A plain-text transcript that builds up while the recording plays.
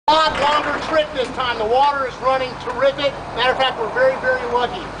longer trip this time. The water is running terrific. Matter of fact, we're very, very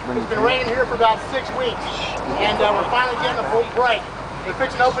lucky. It's been raining here for about 6 weeks, and we're finally getting a full break. We're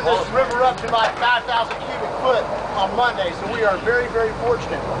fixing to open this river up to about 5,000 cubic foot on Monday, so we are very, very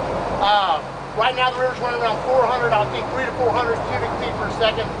fortunate. Right now the river's running around 400, I think 300 to 400 cubic feet per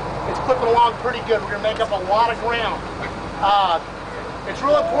second. It's clipping along pretty good. We're going to make up a lot of ground. It's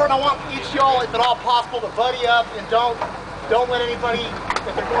real important. I want each of y'all, if at all possible, to buddy up and don't let anybody,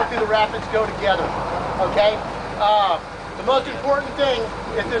 if they're going through the rapids, go together. Okay? The most important thing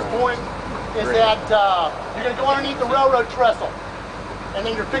at this point is that you're going to go underneath the railroad trestle. And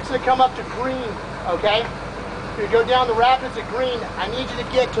then you're fixing to come up to green, okay? If you go down the rapids at green, I need you to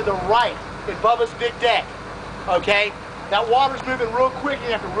get to the right at Bubba's big deck, okay? That water's moving real quick and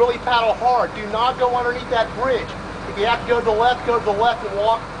you have to really paddle hard. Do not go underneath that bridge. If you have to go to the left and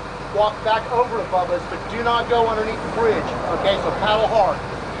walk back over to Bubba's, but do not go underneath the bridge, okay? So paddle hard,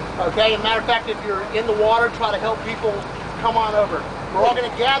 okay? As a matter of fact, if you're in the water, try to help people come on over. We're all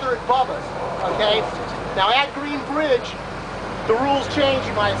gonna gather at Bubba's, okay? Now at Green Bridge, the rules change,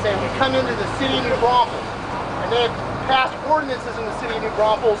 you might say. We come into the city of New Braunfels, and they have passed ordinances in the city of New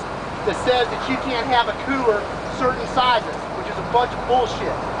Braunfels that says that you can't have a cooler certain sizes, which is a bunch of bullshit.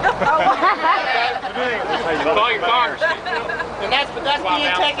 And that's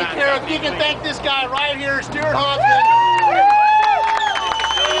being taken care of. You can thank this guy right here, Stuart Hansman.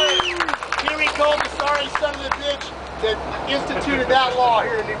 Henry Cole, the sorry son of the bitch that instituted that law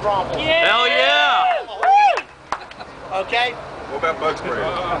here in New Braunfels. Yeah. Hell yeah! Okay? What about bug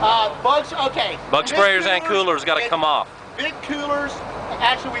sprayers? Okay. Bug sprayers and coolers got to come off. Big coolers,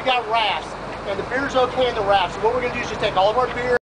 actually we got rafts, and the beer's okay in the rafts. So what we're going to do is just take all of our beer